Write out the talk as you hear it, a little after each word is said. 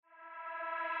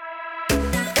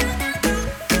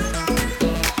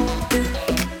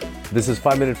This is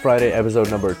 5 Minute Friday, episode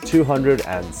number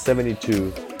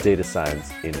 272, Data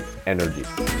Science in Energy.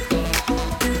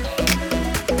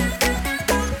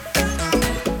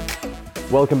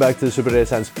 Welcome back to the Super Data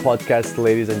Science podcast,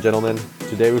 ladies and gentlemen.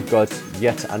 Today we've got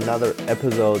yet another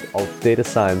episode of data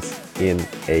science in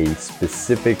a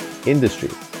specific industry.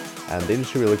 And the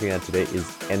industry we're looking at today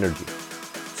is energy.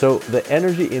 So the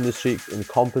energy industry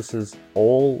encompasses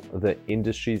all the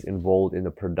industries involved in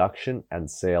the production and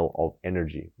sale of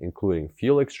energy, including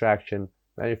fuel extraction,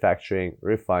 manufacturing,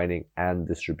 refining, and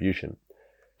distribution.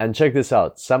 And check this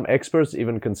out. Some experts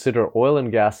even consider oil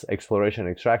and gas exploration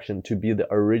and extraction to be the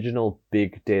original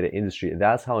big data industry.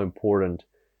 That's how important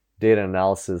data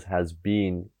analysis has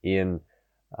been in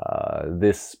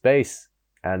this space.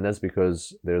 And that's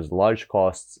because there's large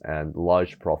costs and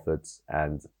large profits,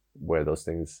 and where those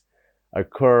things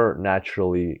occur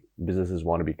naturally, businesses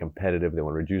want to be competitive. They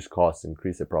want to reduce costs,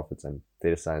 increase their profits, and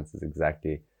data science is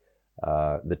exactly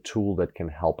the tool that can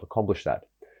help accomplish that.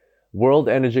 World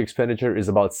energy expenditure is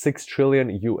about $6 trillion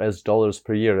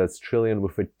per year. That's trillion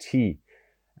with a T.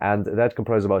 And that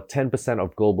comprises about 10%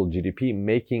 of global GDP,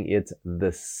 making it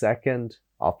the second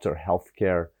after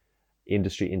healthcare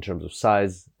industry in terms of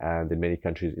size. And in many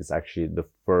countries, it's actually the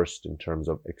first in terms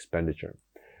of expenditure.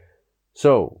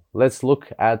 So let's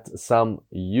look at some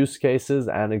use cases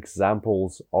and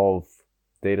examples of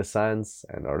data science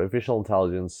and artificial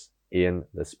intelligence in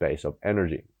the space of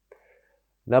energy.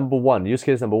 Use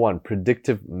case number one,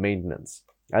 predictive maintenance.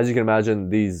 As you can imagine,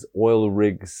 these oil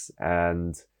rigs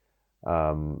and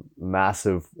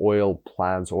massive oil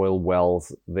plants, oil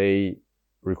wells, they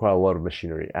require a lot of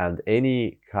machinery, and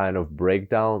any kind of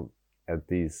breakdown at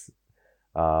these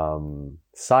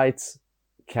sites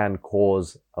can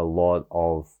cause a lot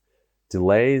of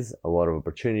delays, a lot of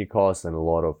opportunity costs, and a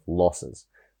lot of losses.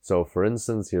 So for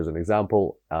instance, here's an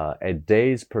example. A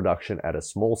day's production at a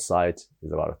small site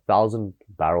is about 1,000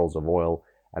 barrels of oil,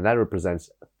 and that represents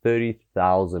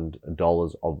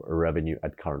 $30,000 of revenue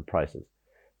at current prices.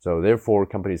 So therefore,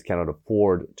 companies cannot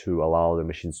afford to allow the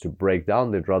machines to break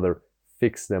down. They'd rather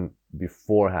fix them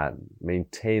beforehand,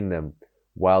 maintain them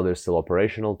while they're still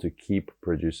operational to keep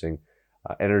producing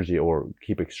energy or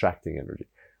keep extracting energy.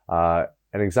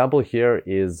 An example here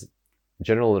is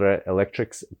General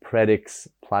Electric's Predix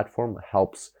platform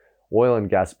helps oil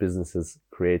and gas businesses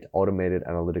create automated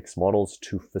analytics models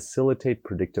to facilitate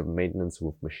predictive maintenance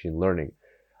with machine learning.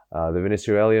 The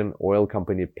Venezuelan oil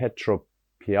company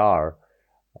Petropiar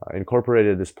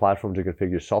incorporated this platform to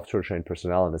configure software-trained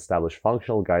personnel and establish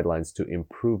functional guidelines to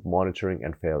improve monitoring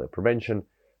and failure prevention.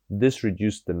 This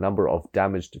reduced the number of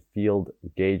damaged field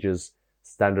gauges,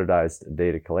 standardized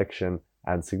data collection,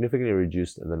 and significantly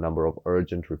reduced the number of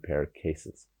urgent repair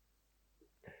cases.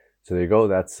 So there you go.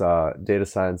 That's data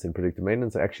science in predictive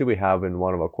maintenance. Actually, we have in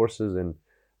one of our courses in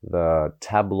the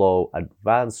Tableau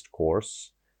Advanced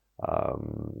course,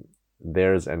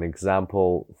 there's an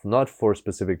example, not for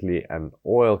specifically an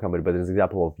oil company, but there's an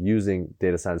example of using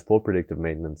data science for predictive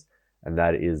maintenance, and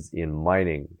that is in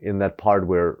mining. In that part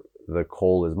where the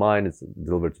coal is mined, it's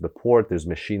delivered to the port, there's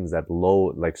machines that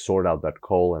sort out that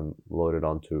coal and load it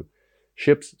onto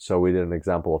ships. So we did an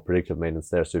example of predictive maintenance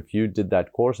there. So if you did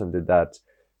that course and did that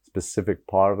specific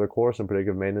part of the course on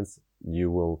predictive maintenance,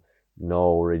 you will know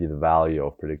already the value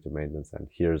of predictive maintenance. And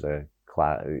here's a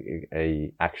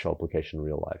actual application in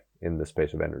real life in the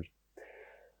space of energy.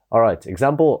 All right,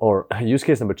 example or use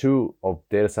case number two of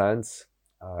data science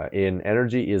in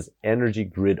energy is energy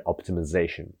grid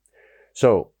optimization.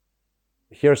 So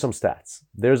here are some stats.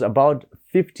 There's about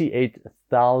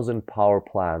 58,000 power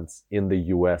plants in the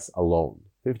US alone,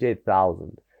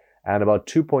 58,000, and about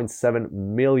 2.7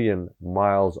 million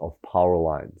miles of power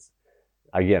lines.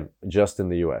 Again, just in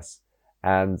the US.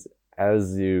 And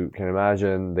as you can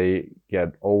imagine, they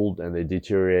get old and they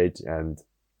deteriorate, and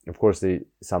of course they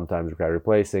sometimes require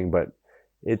replacing, but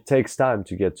it takes time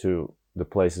to get to the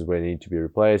places where they need to be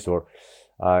replaced, or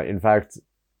in fact,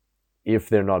 if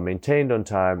they're not maintained on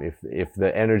time, if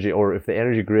the energy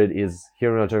grid is,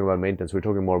 here we're not talking about maintenance, we're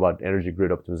talking more about energy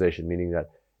grid optimization, meaning that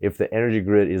if the energy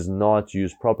grid is not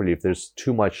used properly, if there's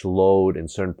too much load in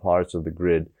certain parts of the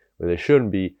grid where there shouldn't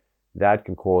be, that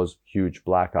can cause huge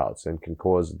blackouts and can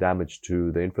cause damage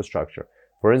to the infrastructure.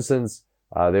 For instance,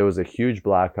 there was a huge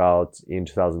blackout in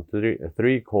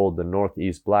 2003 called the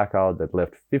Northeast Blackout that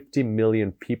left 50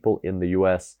 million people in the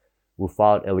US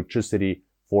without electricity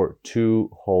for 2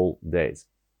 whole days.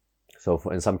 So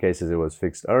in some cases, it was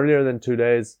fixed earlier than 2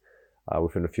 days,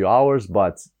 within a few hours,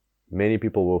 but many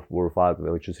people were without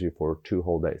electricity for 2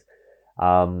 whole days.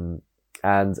 And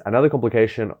another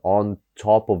complication on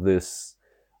top of this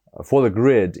for the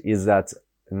grid is that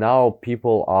now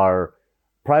people are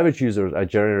private users are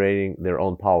generating their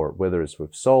own power, whether it's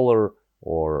with solar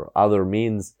or other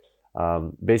means.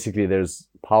 Basically, there's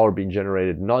power being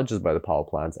generated not just by the power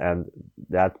plants, and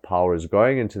that power is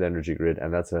going into the energy grid,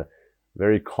 and that's a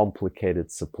very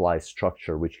complicated supply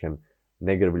structure which can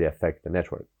negatively affect the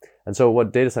network. And so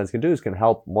what data science can do is can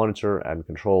help monitor and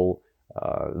control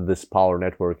this power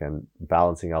network and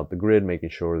balancing out the grid, making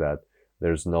sure that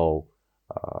there's no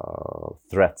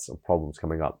threats or problems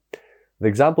coming up. The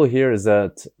example here is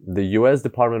that the US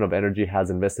Department of Energy has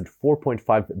invested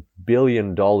 $4.5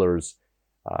 billion,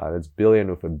 that's billion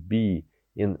with a B,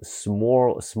 in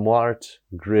smart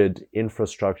grid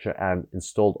infrastructure and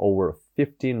installed over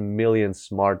 15 million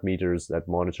smart meters that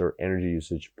monitor energy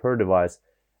usage per device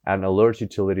and alert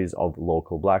utilities of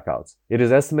local blackouts. It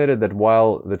is estimated that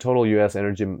while the total US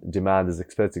energy demand is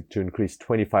expected to increase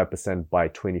 25% by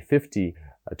 2050,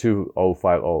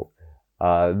 2050,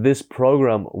 this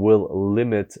program will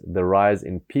limit the rise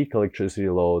in peak electricity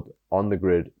load on the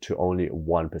grid to only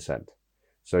 1%.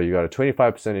 So you got a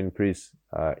 25% increase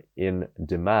in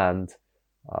demand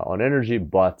on energy,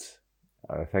 but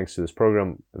thanks to this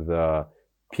program, the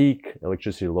peak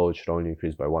electricity load should only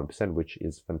increase by 1%, which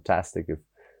is fantastic if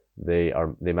they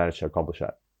manage to accomplish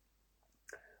that.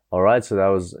 All right, so that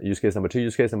was use case number 2.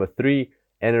 Use case number 3,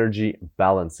 energy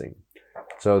balancing.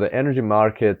 So the energy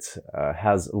market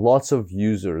has lots of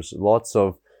users, lots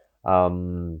of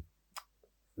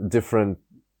different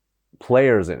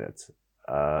players in it.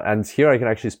 And here I can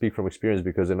actually speak from experience,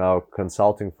 because in our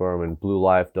consulting firm in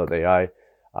bluelife.ai,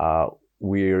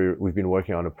 we've been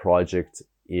working on a project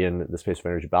in the space of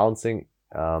energy balancing,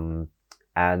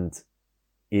 and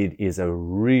it is a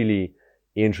really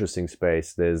interesting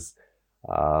space. There's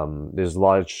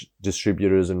large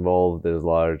distributors involved, there's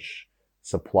large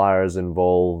suppliers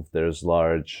involved, there's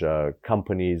large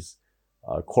companies,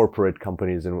 corporate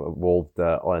companies involved,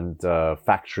 and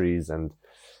factories and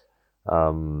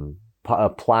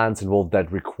plants involved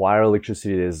that require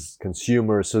electricity. There's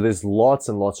consumers, so there's lots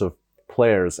and lots of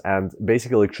players, and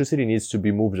basically electricity needs to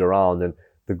be moved around. And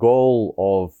the goal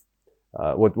of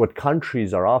what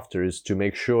countries are after is to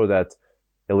make sure that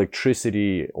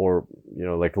electricity, or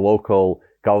like local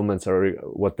governments are,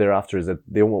 what they're after is that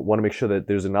they want to make sure that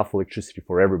there's enough electricity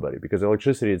for everybody, because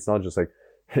electricity, it's not just like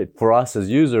for us as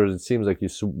users. It seems like you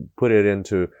put it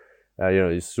into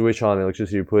you switch on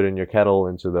electricity, you put in your kettle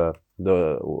into the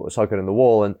socket in the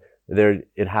wall, and there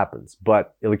it happens.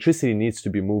 But electricity needs to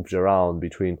be moved around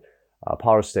between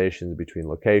power stations, between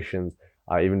locations,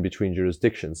 even between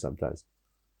jurisdictions sometimes.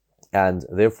 And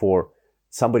therefore,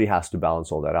 somebody has to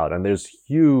balance all that out. And there's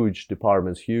huge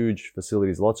departments, huge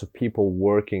facilities, lots of people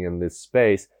working in this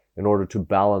space in order to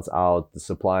balance out the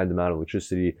supply and demand of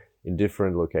electricity in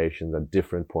different locations at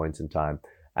different points in time.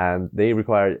 And they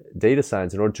require data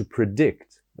science in order to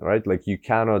predict, right? Like, you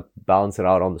cannot balance it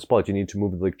out on the spot. You need to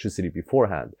move the electricity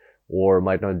beforehand, or it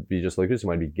might not be just electricity,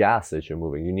 it might be gas that you're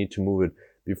moving. You need to move it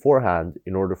beforehand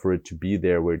in order for it to be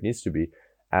there where it needs to be.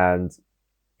 And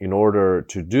in order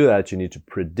to do that, you need to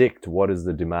predict what is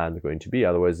the demand going to be.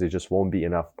 Otherwise, there just won't be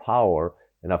enough power,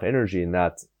 enough energy in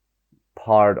that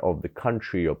part of the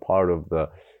country or part of the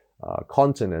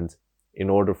continent in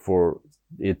order for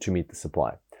it to meet the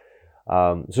supply.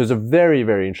 So it's a very,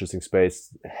 very interesting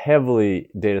space, heavily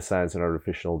data science and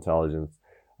artificial intelligence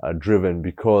driven,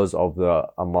 because of the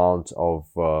amount of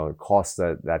cost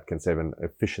that can save and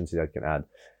efficiency that can add.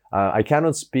 I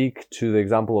cannot speak to the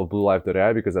example of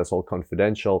bluelife.ai because that's all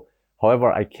confidential. However,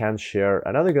 I can share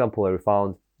another example that we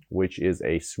found, which is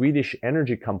a Swedish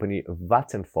energy company,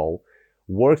 Vattenfall,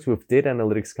 worked with data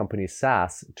analytics company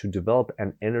SAS to develop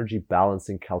an energy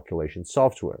balancing calculation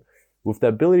software. With the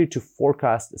ability to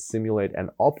forecast, simulate, and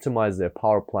optimize their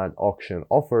power plant auction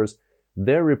offers,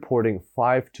 they're reporting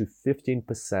 5 to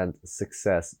 15%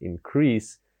 success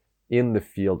increase in the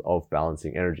field of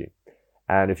balancing energy.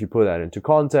 And if you put that into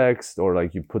context, or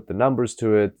like you put the numbers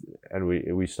to it, and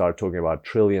we start talking about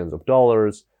trillions of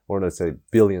dollars, or let's say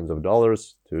billions of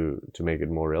dollars to make it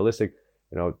more realistic,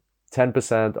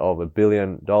 10% of $1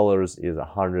 billion is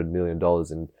 $100 million.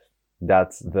 And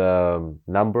that's the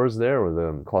numbers there, or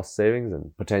the cost savings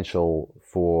and potential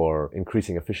for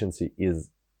increasing efficiency is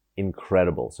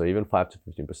incredible. So even 5 to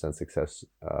 15% success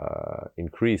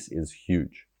increase is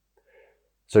huge.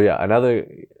 So yeah, another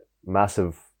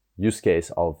massive use case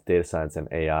of data science and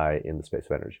AI in the space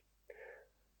of energy.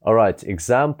 All right,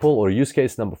 example or use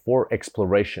case number 4,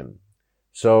 exploration.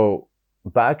 So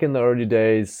back in the early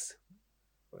days,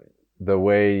 the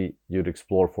way you'd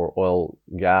explore for oil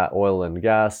and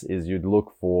gas is you'd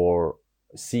look for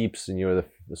seeps near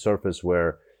the surface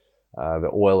where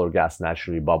the oil or gas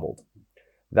naturally bubbled.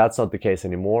 That's not the case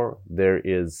anymore. There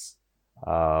is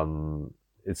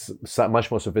It's much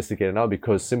more sophisticated now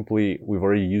because simply we've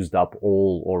already used up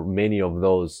all or many of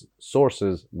those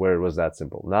sources where it was that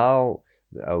simple. Now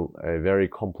a very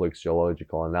complex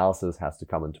geological analysis has to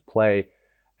come into play,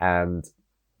 and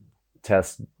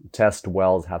test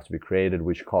wells have to be created,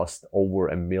 which cost over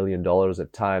 $1 million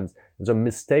at times. And so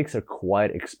mistakes are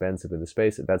quite expensive in the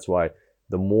space. That's why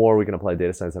the more we can apply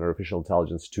data science and artificial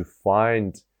intelligence to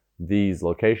find these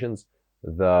locations,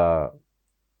 the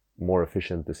more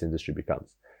efficient this industry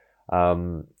becomes.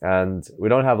 And we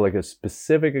don't have like a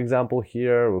specific example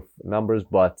here with numbers,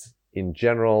 but in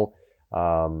general,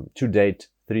 to date,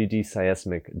 3D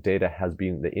seismic data has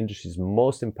been the industry's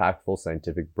most impactful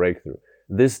scientific breakthrough.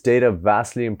 This data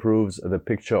vastly improves the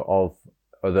picture of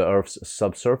the Earth's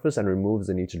subsurface and removes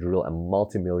the need to drill a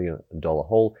multi-million-dollar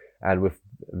hole. And with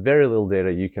very little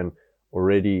data, you can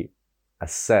already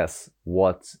assess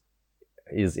what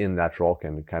is in that rock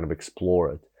and kind of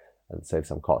explore it and save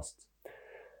some costs.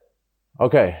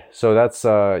 Okay, so that's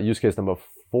use case number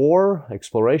 4,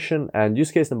 exploration, and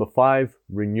use case number 5,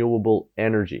 renewable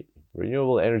energy.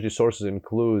 Renewable energy sources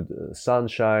include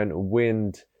sunshine,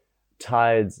 wind,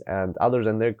 tides, and others,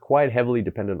 and they're quite heavily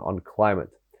dependent on climate.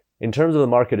 In terms of the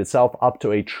market itself, up to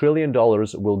 $1 trillion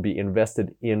will be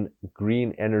invested in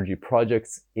green energy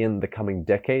projects in the coming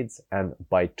decades, and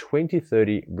by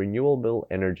 2030, renewable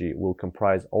energy will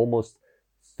comprise almost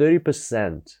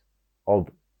 30% of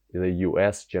the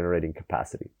US generating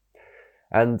capacity.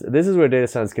 And this is where data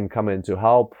science can come in to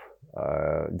help.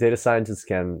 Data scientists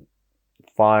can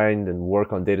find and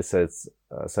work on data sets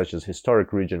such as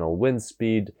historic regional wind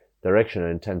speed, direction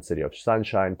and intensity of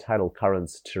sunshine, tidal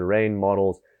currents, terrain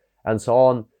models, and so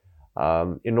on,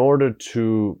 in order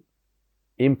to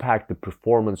impact the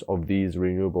performance of these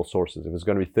renewable sources. If it's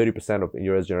going to be 30% of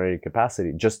US generating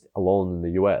capacity, just alone in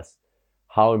the US,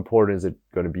 how important is it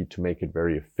going to be to make it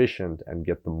very efficient and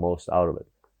get the most out of it?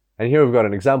 And here we've got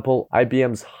an example.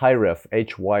 IBM's HYREF,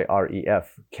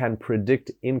 H-Y-R-E-F, can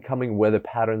predict incoming weather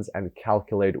patterns and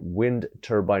calculate wind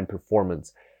turbine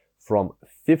performance from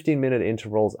 15-minute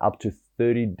intervals up to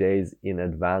 30 days in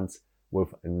advance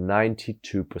with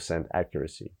 92%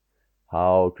 accuracy.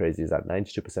 How crazy is that?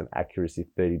 92% accuracy,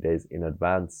 30 days in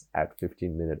advance at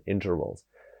 15-minute intervals.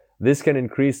 This can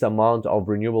increase the amount of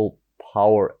renewable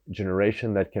power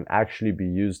generation that can actually be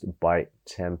used by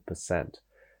 10%.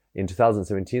 In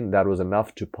 2017, that was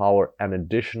enough to power an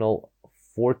additional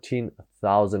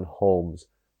 14,000 homes,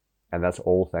 and that's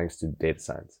all thanks to data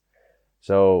science.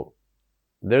 So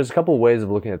there's a couple of ways of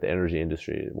looking at the energy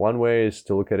industry. One way is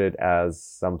to look at it as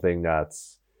something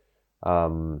that's,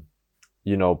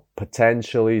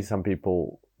 potentially some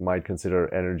people might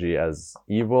consider energy as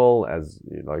evil, as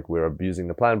like we're abusing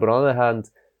the planet. But on the other hand,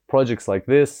 projects like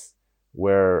this,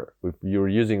 where you're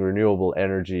using renewable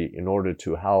energy in order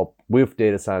to help with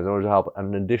data science, in order to help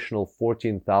an additional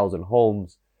 14,000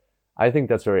 homes, I think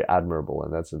that's very admirable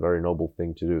and that's a very noble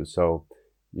thing to do. So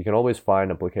you can always find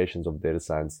applications of data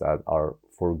science that are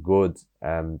for good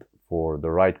and for the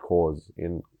right cause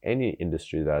in any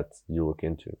industry that you look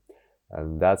into.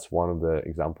 And that's one of the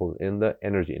examples in the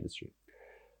energy industry.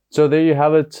 So there you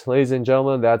have it, ladies and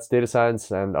gentlemen. That's data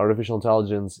science and artificial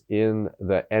intelligence in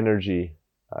the energy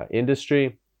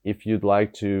industry. If you'd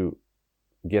like to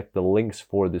get the links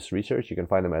for this research, you can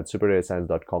find them at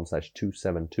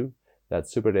superdatascience.com/272.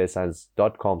 That's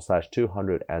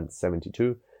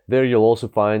superdatascience.com/272. There you'll also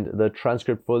find the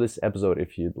transcript for this episode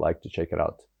if you'd like to check it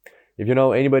out. If you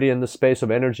know anybody in the space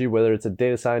of energy, whether it's a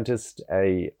data scientist,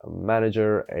 a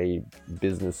manager, a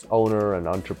business owner, an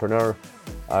entrepreneur,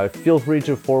 feel free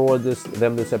to forward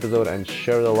them this episode and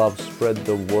share the love, spread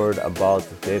the word about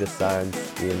data science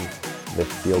in the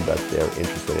field that they're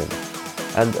interested in.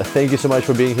 And thank you so much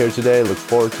for being here today. Look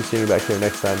forward to seeing you back here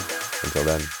next time. Until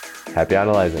then, happy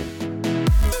analyzing.